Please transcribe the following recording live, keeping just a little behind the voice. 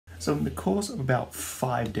So in the course of about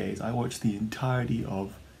 5 days, I watched the entirety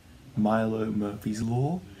of Milo Murphy's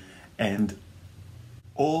Law, and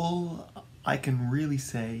all I can really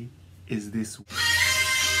say is this.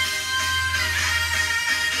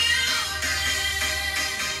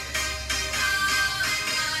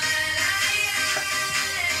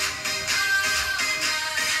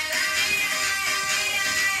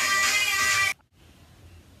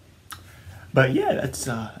 But yeah,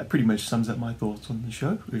 that pretty much sums up my thoughts on the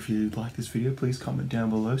show. If you like this video, please comment down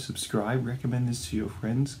below, subscribe, recommend this to your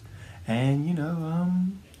friends, and you know,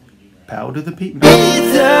 power to the people. Be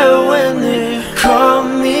there when they call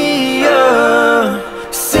me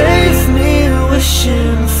up, save me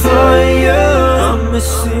wishing for you. I'm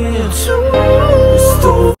missing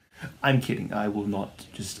you. I'm kidding. I will not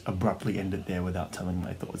just abruptly end it there without telling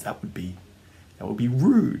my thoughts. That would be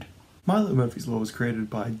rude. Milo Murphy's Law was created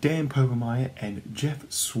by Dan Povermeyer and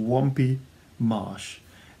Jeff Swampy Marsh,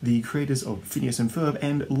 the creators of Phineas and Ferb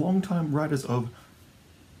and longtime writers of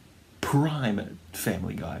prime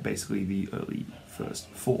Family Guy, basically the early first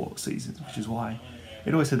 4 seasons, which is why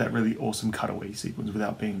it always had that really awesome cutaway sequence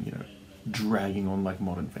without being, you know, dragging on like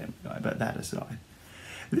modern Family Guy. But that aside,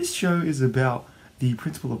 this show is about the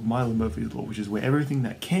principle of Milo Murphy's Law, which is where everything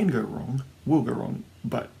that can go wrong will go wrong,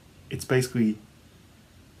 but it's basically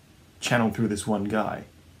channeled through this one guy.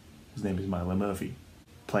 His name is Milo Murphy,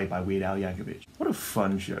 played by Weird Al Yankovic. What a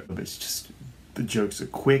fun show. It's just, the jokes are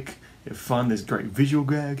quick, they're fun, there's great visual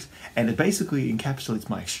gags, and it basically encapsulates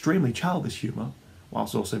my extremely childish humour,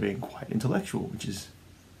 whilst also being quite intellectual, which is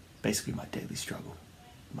basically my daily struggle.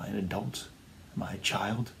 Am I an adult? Am I a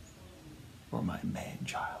child? Or am I a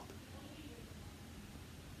man-child?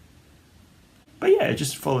 But yeah, it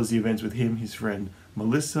just follows the events with him, his friend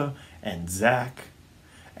Melissa, and Zach,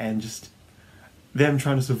 and just them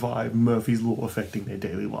trying to survive Murphy's Law affecting their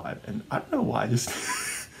daily life. And I don't know why, just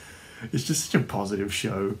it's just such a positive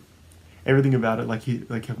show. Everything about it,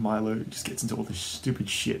 like Milo just gets into all this stupid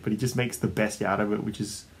shit, but he just makes the best out of it, which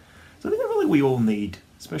is something that really we all need,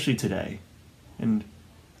 especially today. And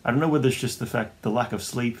I don't know whether it's just the lack of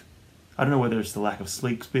sleep. I don't know whether it's the lack of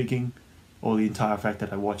sleep speaking, or the entire fact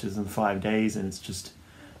that I watch this in 5 days, and it's just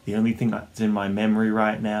the only thing that's in my memory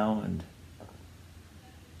right now, and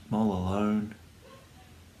I'm all alone.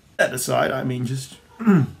 That aside, I mean, just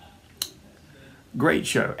great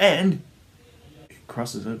show, and it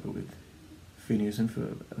crosses over with Phineas and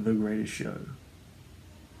Ferb, the greatest show.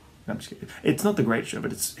 I'm just kidding. It's not the great show,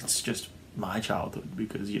 but it's just my childhood,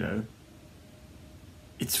 because, you know,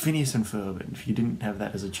 it's Phineas and Ferb, and if you didn't have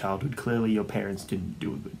that as a childhood, clearly your parents didn't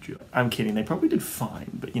do a good job. I'm kidding. They probably did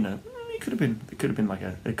fine, but you know, it could have been like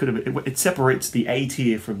it separates the A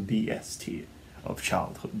tier from the S tier of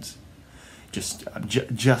childhoods. I'm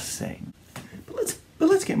just saying. But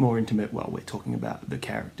let's get more intimate while we're talking about the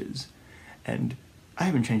characters. And I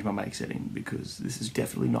haven't changed my mic setting because this is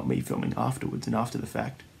definitely not me filming afterwards and after the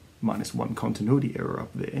fact. -1 continuity error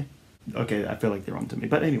up there. Okay, I feel like they're onto me.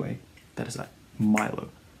 But anyway, that aside, Milo.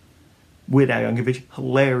 Weird Al Yankovic,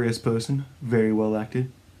 hilarious person, very well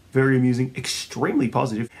acted, very amusing, extremely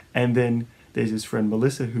positive. And then there's his friend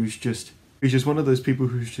Melissa, who's just one of those people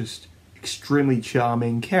who's just extremely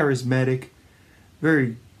charming, charismatic,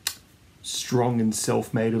 very strong and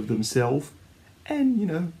self-made of themselves, and, you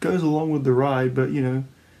know, goes along with the ride, but, you know,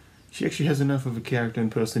 she actually has enough of a character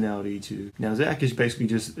and personality to... Now, Zach is basically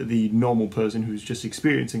just the normal person who's just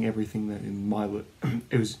experiencing everything that in Milo...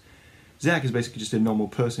 Zach is basically just a normal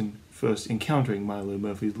person first encountering Milo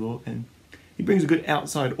Murphy's Law, and he brings a good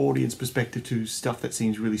outside audience perspective to stuff that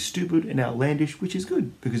seems really stupid and outlandish, which is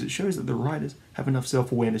good, because it shows that the writers have enough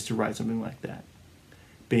self-awareness to write something like that,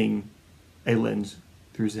 being a lens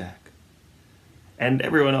through Zach. And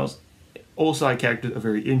everyone else, all side characters are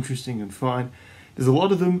very interesting and fine. There's a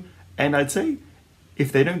lot of them, and I'd say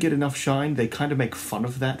if they don't get enough shine, they kind of make fun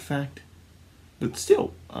of that fact. But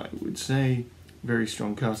still, I would say very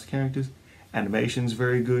strong cast of characters. Animation's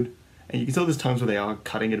very good. And you can tell there's times where they are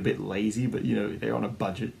cutting it a bit lazy, but, you know, they're on a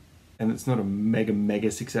budget. And it's not a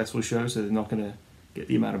mega successful show, so they're not going to get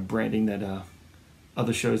the amount of branding that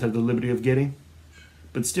other shows have the liberty of getting.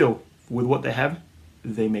 But still, with what they have,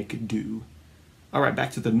 they make do. Alright,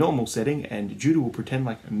 back to the normal setting, and Judah will pretend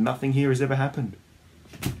like nothing here has ever happened.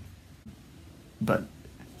 But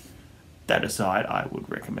that aside, I would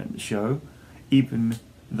recommend the show, even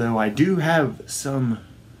though I do have some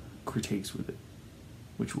critiques with it,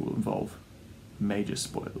 which will involve major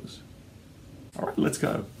spoilers. Alright, let's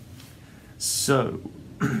go. So,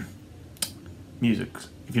 music.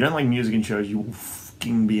 If you don't like music in shows, you will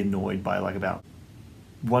fucking be annoyed by like about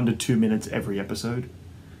 1 to 2 minutes every episode.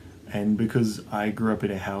 And because I grew up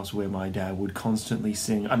in a house where my dad would constantly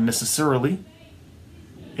sing unnecessarily,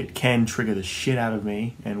 it can trigger the shit out of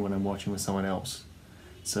me and when I'm watching with someone else.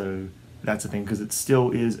 So that's the thing, because it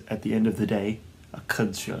still is, at the end of the day, a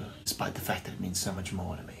kids show, despite the fact that it means so much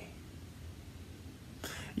more to me.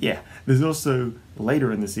 Yeah, there's also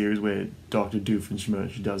later in the series where Dr.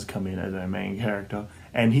 Doofenshmirtz does come in as our main character,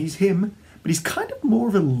 and he's him, but he's kind of more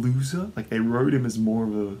of a loser. Like, they wrote him as more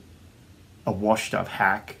of a washed up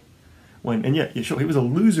hack. And yeah, sure, he was a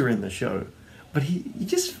loser in the show, but he's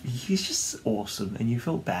just awesome, and you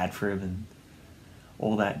felt bad for him and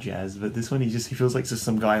all that jazz. But this one, he feels like just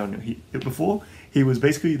some guy before he was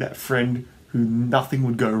basically that friend who nothing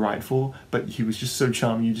would go right for, but he was just so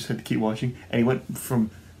charming you just had to keep watching. And he went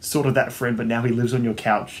from sort of that friend, but now he lives on your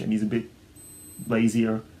couch and he's a bit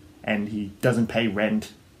lazier and he doesn't pay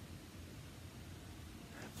rent.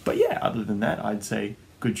 But yeah, other than that, I'd say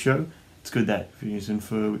good show. It's good that Phineas and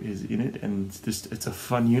Ferb is in it, and it's a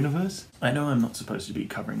fun universe. I know I'm not supposed to be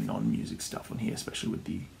covering non-music stuff on here, especially with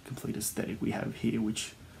the complete aesthetic we have here,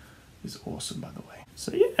 which is awesome, by the way.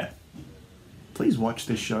 So yeah, please watch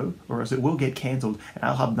this show, or else it will get cancelled, and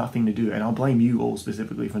I'll have nothing to do, and I'll blame you all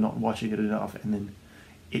specifically for not watching it enough, and then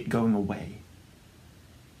it going away.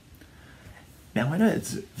 Now I know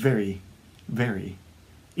it's very, very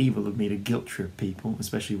evil of me to guilt trip people,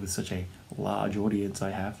 especially with such a large audience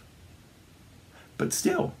I have. But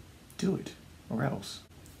still, do it, or else.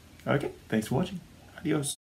 Okay, thanks for watching. Adios.